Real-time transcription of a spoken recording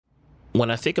When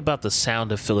I think about the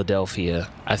sound of Philadelphia,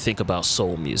 I think about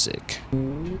soul music.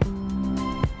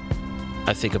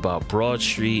 I think about Broad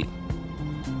Street.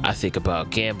 I think about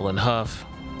Gamble & Huff,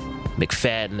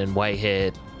 McFadden and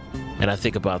Whitehead. And I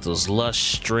think about those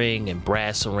lush string and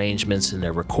brass arrangements in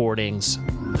their recordings.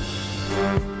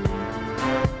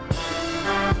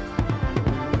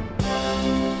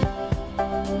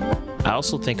 I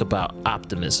also think about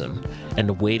optimism and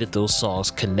the way that those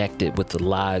songs connected with the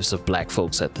lives of black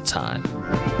folks at the time.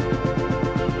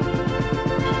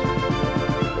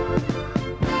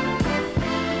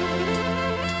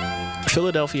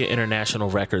 Philadelphia International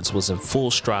Records was in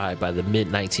full stride by the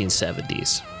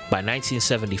mid-1970s. By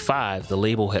 1975, the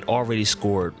label had already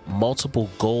scored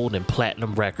multiple gold and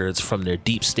platinum records from their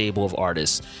deep stable of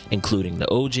artists, including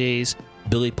the O'Jays,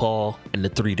 Billy Paul, and the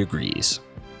 3 Degrees.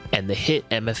 And the hit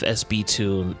MFSB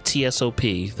tune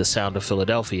TSOP, The Sound of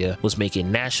Philadelphia, was making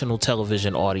national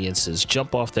television audiences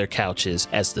jump off their couches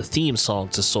as the theme song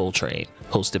to Soul Train,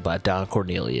 hosted by Don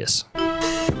Cornelius.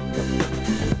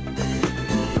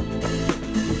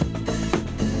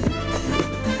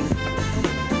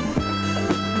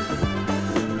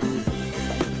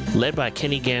 Led by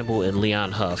Kenny Gamble and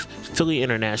Leon Huff, Philly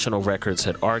International Records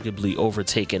had arguably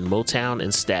overtaken Motown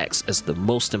and Stax as the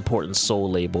most important soul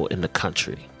label in the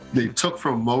country. They took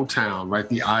from Motown, right,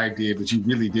 the idea that you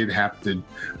really did have to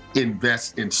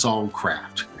invest in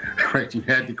songcraft, right? You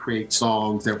had to create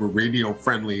songs that were radio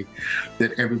friendly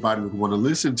that everybody would want to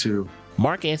listen to.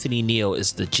 Mark Anthony Neal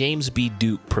is the James B.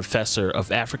 Duke Professor of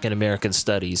African American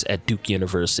Studies at Duke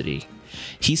University.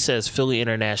 He says Philly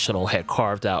International had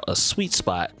carved out a sweet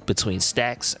spot between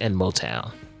Stax and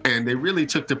Motown. And they really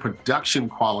took the production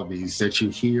qualities that you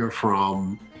hear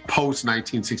from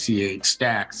post-1968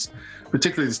 Stax,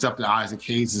 particularly the stuff that Isaac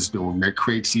Hayes is doing that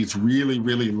creates these really,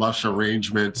 really lush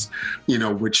arrangements,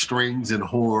 with strings and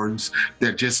horns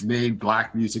that just made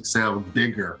black music sound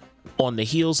bigger. On the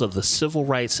heels of the Civil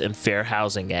Rights and Fair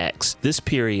Housing Acts, this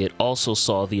period also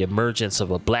saw the emergence of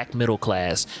a black middle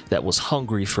class that was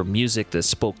hungry for music that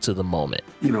spoke to the moment.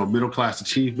 Middle class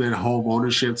achievement, home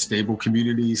ownership, stable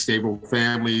communities, stable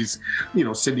families,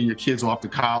 sending your kids off to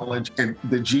college. And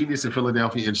the genius of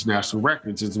Philadelphia International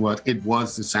Records is what it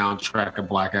was the soundtrack of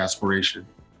black aspiration.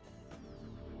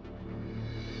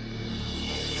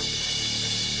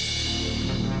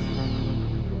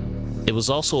 It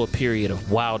was also a period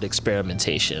of wild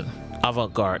experimentation.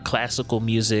 Avant-garde classical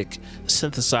music,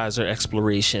 synthesizer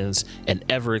explorations, and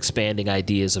ever-expanding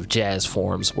ideas of jazz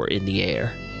forms were in the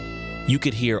air. You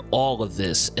could hear all of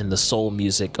this in the soul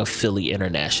music of Philly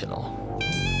International.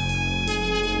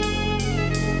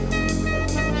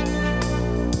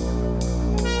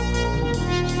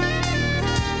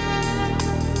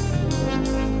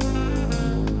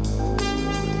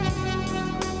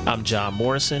 I'm John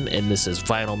Morrison, and this is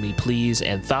Vinyl Me Please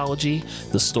Anthology,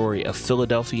 the story of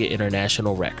Philadelphia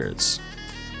International Records.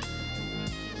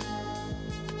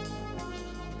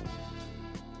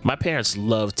 My parents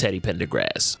loved Teddy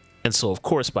Pendergrass, and so of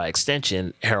course by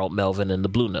extension, Harold Melvin and the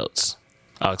Blue Notes.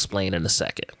 I'll explain in a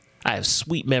second. I have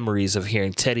sweet memories of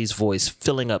hearing Teddy's voice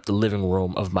filling up the living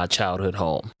room of my childhood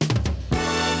home.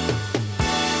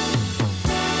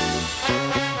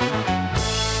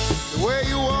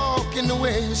 The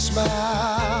way you smile,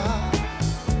 I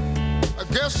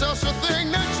guess that's the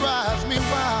thing that drives me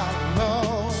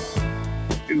wild.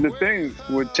 The thing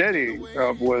with Teddy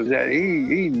was that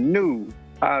he knew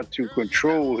how to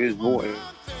control his voice.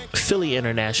 Philly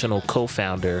International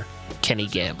co-founder Kenny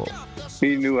Gamble.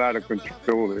 He knew how to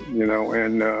control it,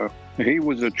 and he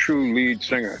was a true lead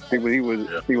singer. He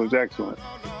was excellent.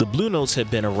 The Blue Notes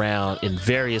had been around in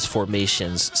various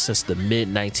formations since the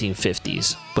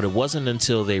mid-1950s, but it wasn't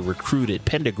until they recruited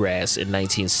Pendergrass in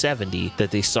 1970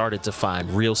 that they started to find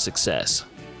real success.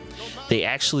 They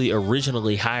actually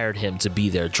originally hired him to be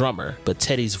their drummer, but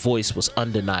Teddy's voice was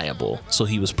undeniable, so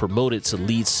he was promoted to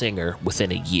lead singer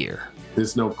within a year.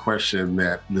 There's no question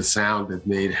that the sound that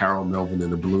made Harold Melvin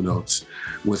and the Blue Notes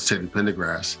was Teddy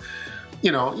Pendergrass.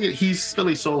 He's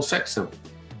Philly soul sex symbol.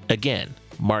 Again,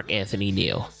 Mark Anthony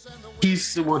Neal.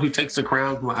 He's the one who takes the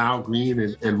crown from Al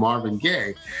Green and Marvin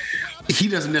Gaye. He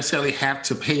doesn't necessarily have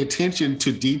to pay attention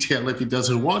to detail if he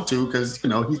doesn't want to, because,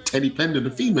 he's Teddy Pender, the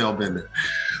female bender.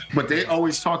 But they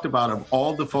always talked about, of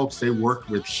all the folks they worked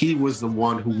with, he was the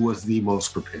one who was the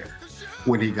most prepared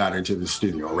when he got into the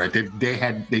studio, right? They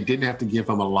didn't have to give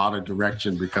him a lot of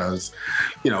direction because,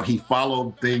 he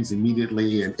followed things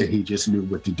immediately and he just knew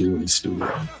what to do in the studio.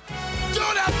 Do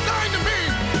that thing to me,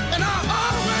 and I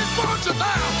always want you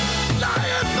there,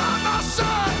 lying by my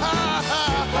side.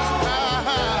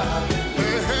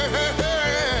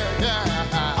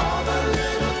 All the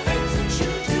little things that you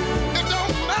do. If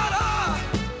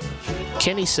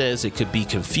Kenny says it could be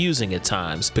confusing at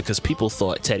times because people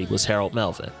thought Teddy was Harold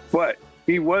Melvin. But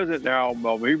he wasn't Harold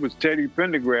Melvin. He was Teddy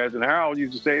Pendergrass. And Harold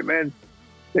used to say, man,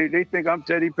 they think I'm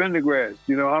Teddy Pendergrass.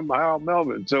 You know, I'm Harold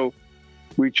Melvin. So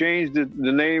we changed the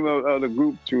name of the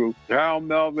group to Harold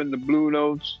Melvin, the Blue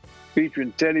Notes,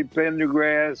 featuring Teddy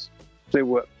Pendergrass. They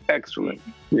were excellent,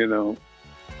 you know.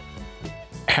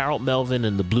 Harold Melvin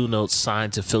and the Blue Notes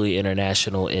signed to Philly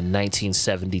International in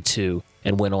 1972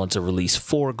 and went on to release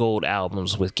 4 gold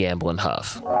albums with Gamble and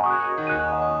Huff.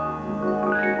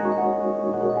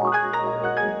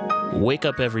 Wake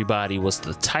Up Everybody was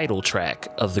the title track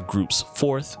of the group's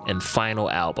 4th and final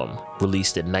album,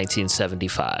 released in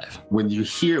 1975. When you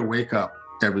hear Wake Up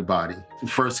Everybody,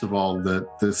 first of all,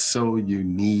 the so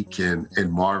unique and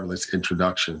marvelous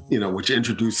introduction, you know, which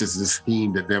introduces this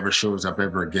theme that never shows up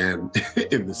ever again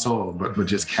in the song, but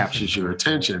just captures your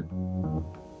attention.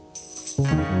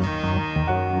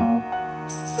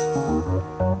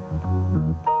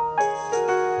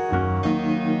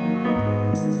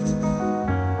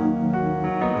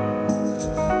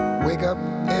 Wake up,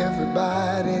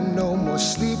 everybody, no more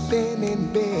sleeping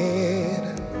in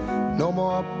bed, no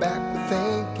more backward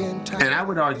thinking time. And I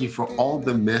would argue for all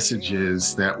the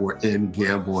messages that were in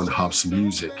Gamble and Huff's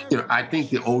music, you know, I think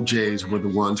the OJs were the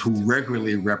ones who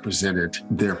regularly represented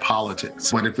their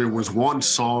politics. But if there was one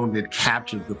song that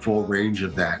captured the full range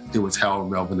of that, it was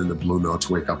Harold Melvin and the Blue Notes'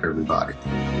 Wake Up Everybody.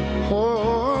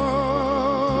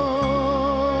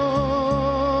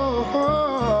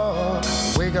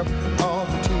 Wake up all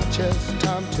the teachers,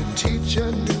 time to teach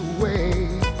a new way.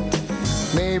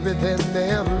 Maybe then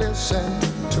they'll listen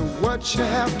to what you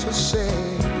have to say.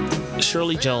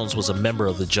 Shirley Jones was a member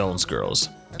of the Jones Girls.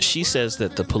 She says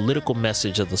that the political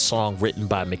message of the song written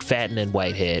by McFadden and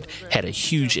Whitehead had a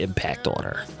huge impact on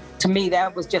her. To me,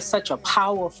 that was just such a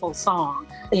powerful song,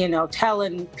 you know,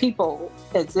 telling people,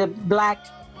 as the Black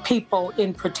people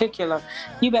in particular,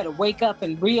 you better wake up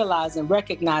and realize and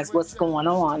recognize what's going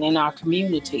on in our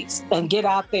communities and get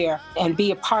out there and be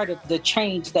a part of the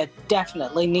change that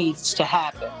definitely needs to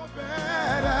happen.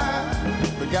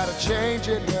 We gotta change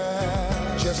it,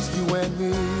 just you and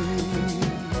me.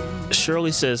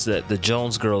 Shirley says that the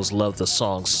Jones Girls loved the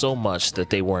song so much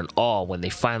that they were in awe when they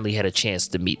finally had a chance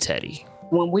to meet Teddy.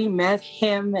 When we met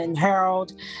him and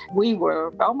Harold, we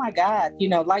were, oh my God, you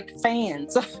know, like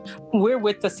fans. We're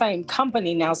with the same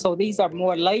company now, so these are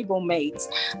more label mates,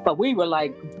 but we were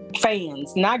like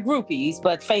fans, not groupies,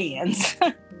 but fans.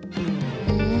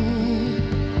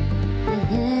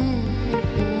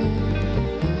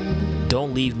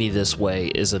 Don't Leave Me This Way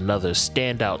is another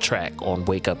standout track on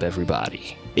Wake Up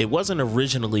Everybody. It wasn't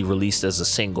originally released as a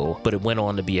single, but it went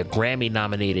on to be a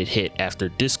Grammy-nominated hit after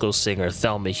disco singer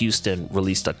Thelma Houston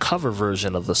released a cover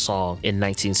version of the song in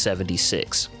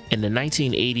 1976. In the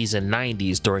 1980s and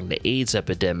 90s, during the AIDS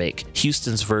epidemic,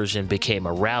 Houston's version became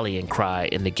a rallying cry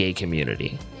in the gay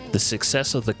community. The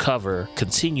success of the cover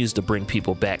continues to bring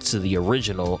people back to the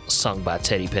original, sung by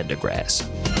Teddy Pendergrass.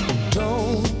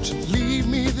 Don't leave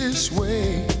me this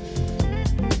way.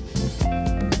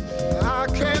 I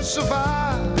can't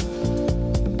survive,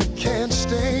 can't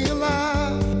stay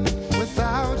alive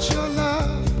without your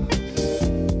love.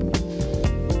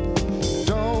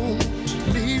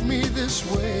 Don't leave me this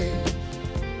way.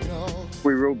 No.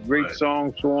 We wrote great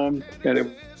songs for them, and it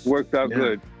worked out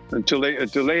good until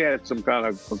they had some kind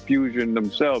of confusion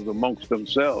themselves amongst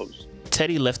themselves.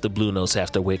 Teddy left the Blue Notes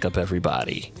after Wake Up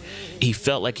Everybody. He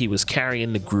felt like he was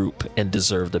carrying the group and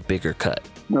deserved a bigger cut.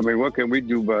 I mean, what can we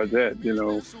do about that? You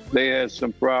know, they had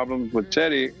some problems with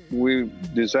Teddy. We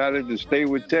decided to stay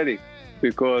with Teddy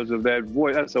because of that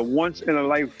voice. That's a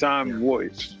once-in-a-lifetime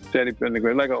voice, Teddy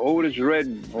Pendergrass, like an Otis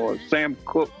Redding or Sam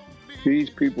Cooke. These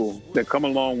people that come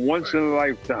along once in a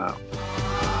lifetime.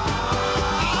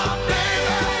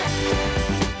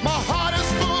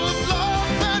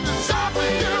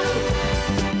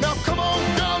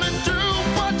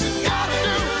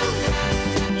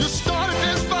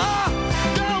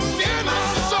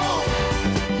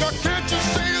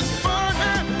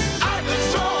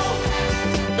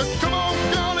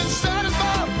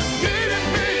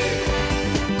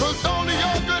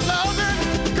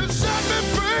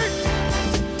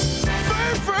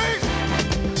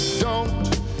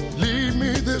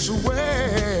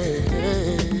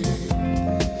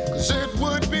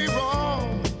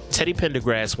 Teddy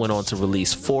Pendergrass went on to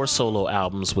release 4 solo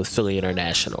albums with Philly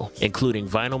International, including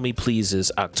Vinyl Me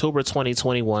Please's October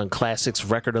 2021 Classics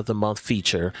Record of the Month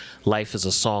feature, Life is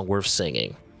a Song Worth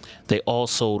Singing. They all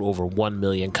sold over 1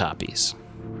 million copies.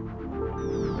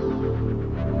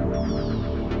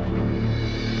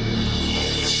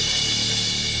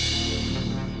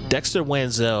 Dexter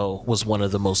Wansel was one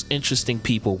of the most interesting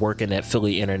people working at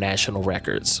Philly International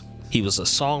Records. He was a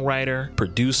songwriter,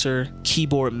 producer,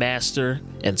 keyboard master,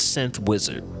 and synth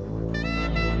wizard.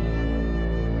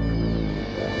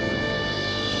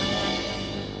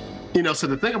 So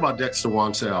the thing about Dexter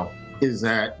Wansel is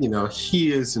that,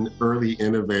 he is an early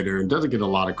innovator and doesn't get a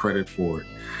lot of credit for it,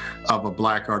 of a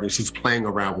Black artist who's playing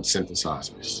around with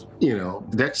synthesizers.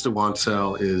 Dexter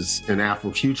Wansel is an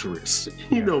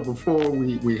Afrofuturist, before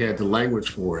we had the language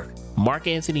for it. Mark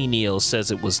Anthony Neal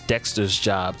says it was Dexter's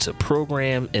job to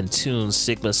program and tune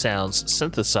Sigma Sound's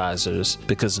synthesizers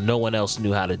because no one else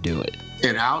knew how to do it.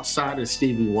 And outside of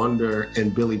Stevie Wonder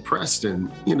and Billy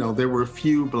Preston, there were a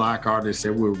few Black artists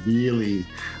that were really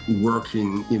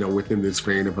working, within this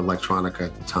vein of electronica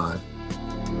at the time.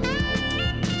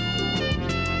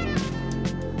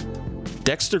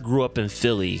 Dexter grew up in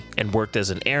Philly and worked as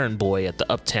an errand boy at the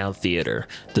Uptown Theater,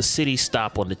 the city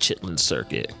stop on the Chitlin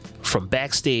circuit. From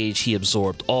backstage, he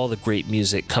absorbed all the great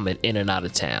music coming in and out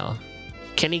of town.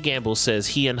 Kenny Gamble says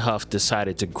he and Huff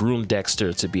decided to groom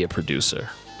Dexter to be a producer.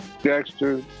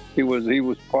 Dexter, he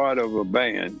was part of a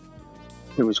band.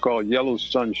 It was called Yellow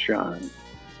Sunshine.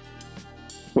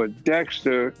 But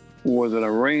Dexter was an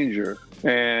arranger,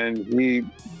 and he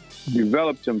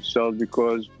developed himself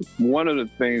because one of the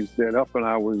things that Huff and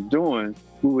I was doing,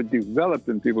 we were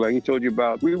developing people, like he told you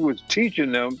about. We was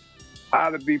teaching them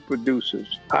how to be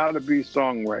producers, how to be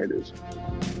songwriters.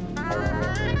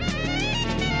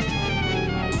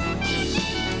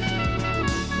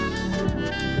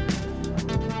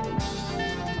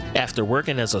 After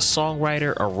working as a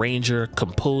songwriter, arranger,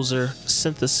 composer,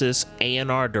 synthesis,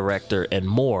 A&R director, and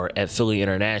more at Philly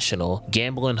International,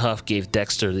 Gamble and Huff gave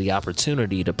Dexter the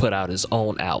opportunity to put out his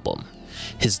own album.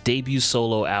 His debut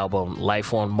solo album,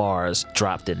 Life on Mars,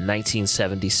 dropped in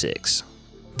 1976.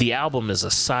 The album is a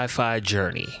sci-fi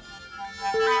journey.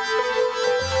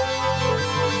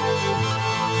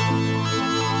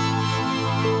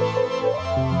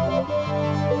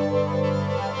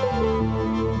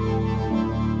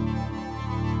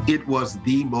 It was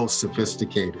the most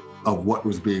sophisticated of what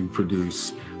was being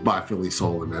produced by Philly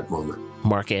Soul in that moment.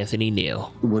 Mark Anthony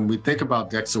Neal. When we think about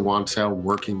Dexter Wansel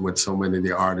working with so many of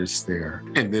the artists there,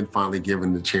 and then finally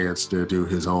given the chance to do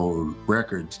his own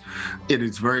records, it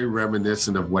is very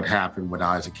reminiscent of what happened with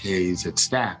Isaac Hayes at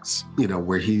Stax,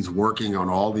 where he's working on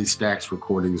all these Stax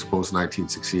recordings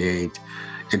post-1968.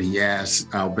 And he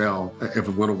asked Al Bell, if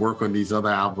I'm going to work on these other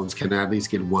albums, can I at least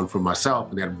get one for myself?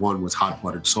 And that one was Hot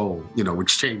Buttered Soul,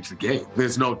 which changed the game.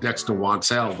 There's no Dexter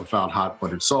Wansel without Hot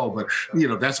Buttered Soul. But,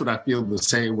 that's what I feel the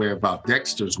same way about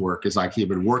Dexter's work. Is like he'd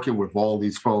been working with all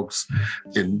these folks,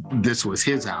 and this was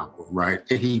his album, right?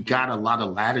 And he got a lot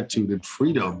of latitude and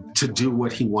freedom to do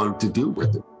what he wanted to do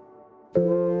with it.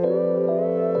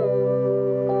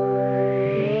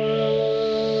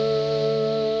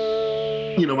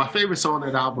 My favorite song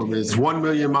on that album is 1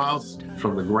 Million Miles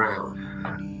from the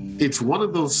Ground. It's one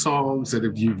of those songs that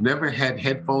if you've never had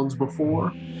headphones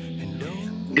before,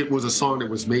 it was a song that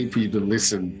was made for you to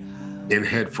listen in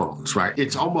headphones, right?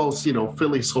 It's almost,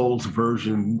 Philly Soul's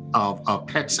version of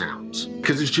Pet Sounds,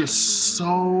 because it's just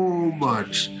so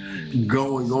much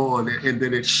going on, and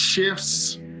then it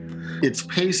shifts. It's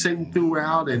pacing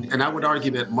throughout, and I would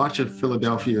argue that much of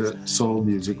Philadelphia soul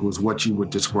music was what you would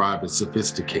describe as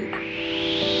sophisticated.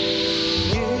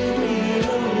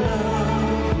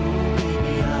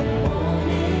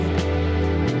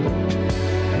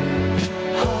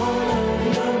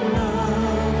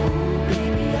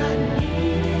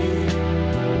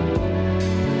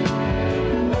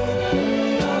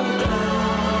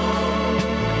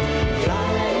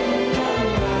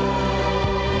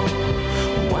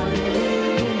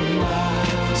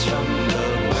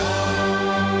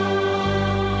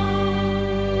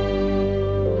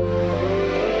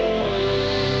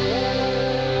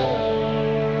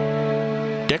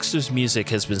 Dexter's music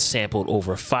has been sampled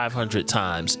over 500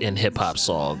 times in hip-hop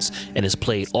songs and is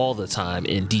played all the time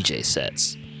in DJ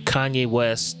sets. Kanye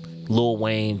West, Lil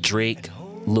Wayne, Drake,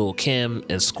 Lil Kim,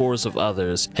 and scores of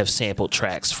others have sampled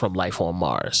tracks from Life on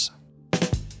Mars.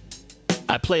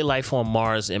 I play Life on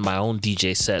Mars in my own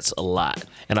DJ sets a lot,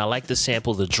 and I like to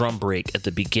sample the drum break at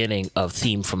the beginning of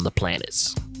Theme from the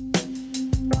Planets.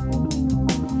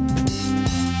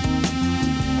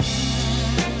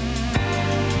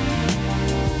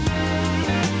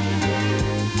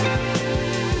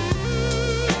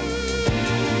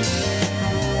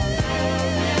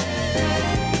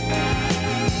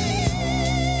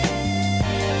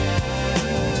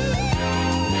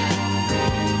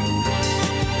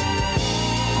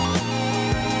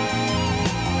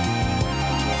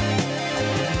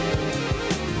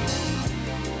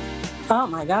 Oh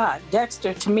my my God.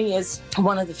 Dexter, to me, is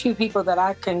one of the few people that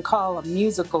I can call a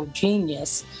musical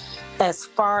genius as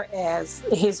far as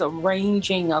his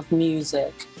arranging of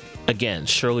music. Again,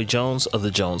 Shirley Jones of the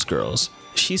Jones Girls.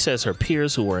 She says her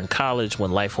peers who were in college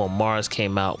when Life on Mars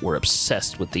came out were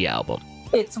obsessed with the album.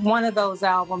 It's one of those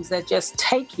albums that just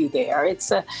take you there.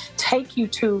 It's take you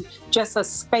to just a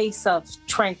space of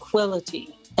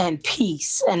tranquility and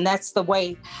peace. And that's the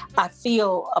way I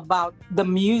feel about the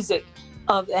music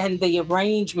and the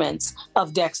arrangements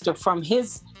of Dexter, from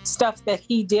his stuff that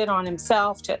he did on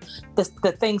himself to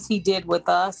the things he did with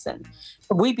us. And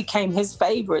we became his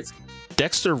favorites.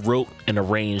 Dexter wrote and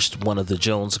arranged one of the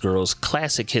Jones Girls'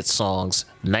 classic hit songs,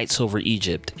 Nights Over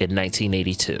Egypt, in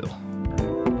 1982.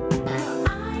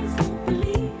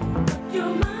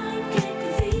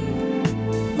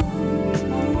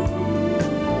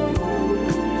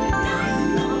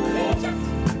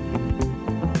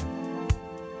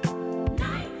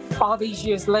 All these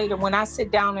years later, when I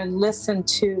sit down and listen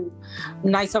to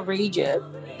Nights Over Egypt,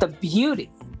 the beauty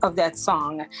of that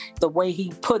song, the way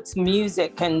he puts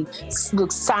music and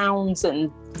sounds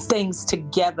and things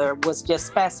together was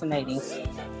just fascinating.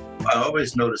 I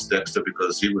always noticed Dexter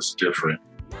because he was different.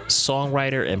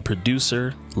 Songwriter and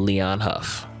producer Leon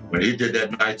Huff. When he did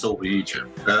that Nights Over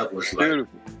Egypt, that was like,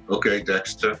 Beautiful. Okay,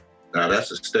 Dexter, now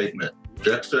that's a statement.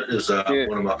 Dexter is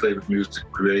one of my favorite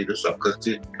music creators because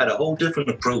he had a whole different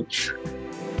approach.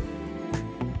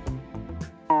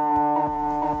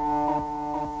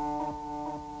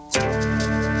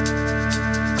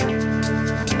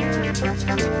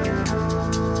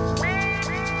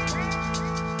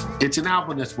 It's an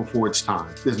album that's before its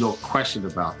time. There's no question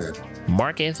about that.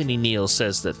 Mark Anthony Neal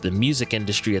says that the music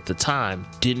industry at the time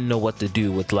didn't know what to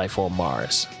do with Life on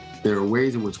Mars. There are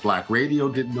ways in which Black radio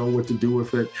didn't know what to do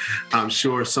with it. I'm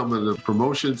sure some of the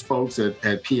promotions folks at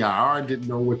PIR didn't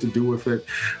know what to do with it.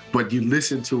 But you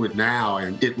listen to it now,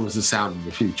 and it was the sound of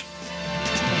the future.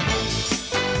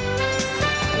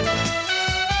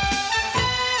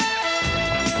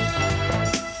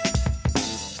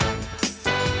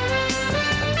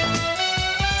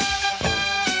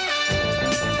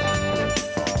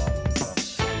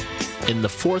 In the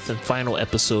fourth and final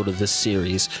episode of this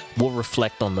series, we'll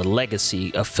reflect on the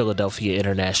legacy of Philadelphia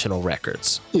International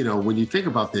Records. You know, when you think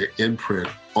about their imprint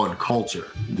on culture,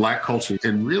 Black culture,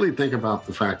 and really think about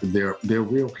the fact that their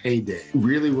real heyday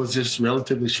really was just a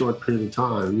relatively short period of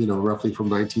time, you know, roughly from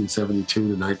 1972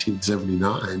 to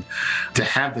 1979, to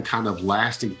have the kind of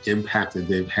lasting impact that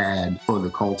they've had on the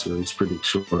culture is pretty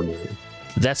extraordinary.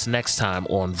 That's next time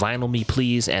on Vinyl Me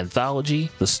Please Anthology,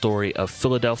 the story of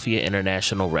Philadelphia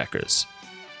International Records.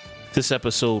 This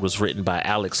episode was written by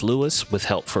Alex Lewis with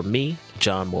help from me,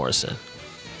 John Morrison.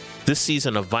 This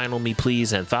season of Vinyl Me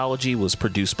Please Anthology was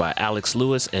produced by Alex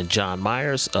Lewis and John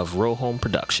Myers of Row Home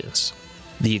Productions.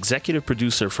 The executive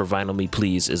producer for Vinyl Me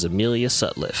Please is Amelia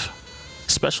Sutliff.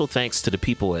 Special thanks to the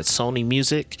people at Sony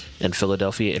Music and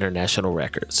Philadelphia International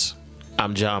Records.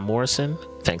 I'm John Morrison.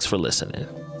 Thanks for listening.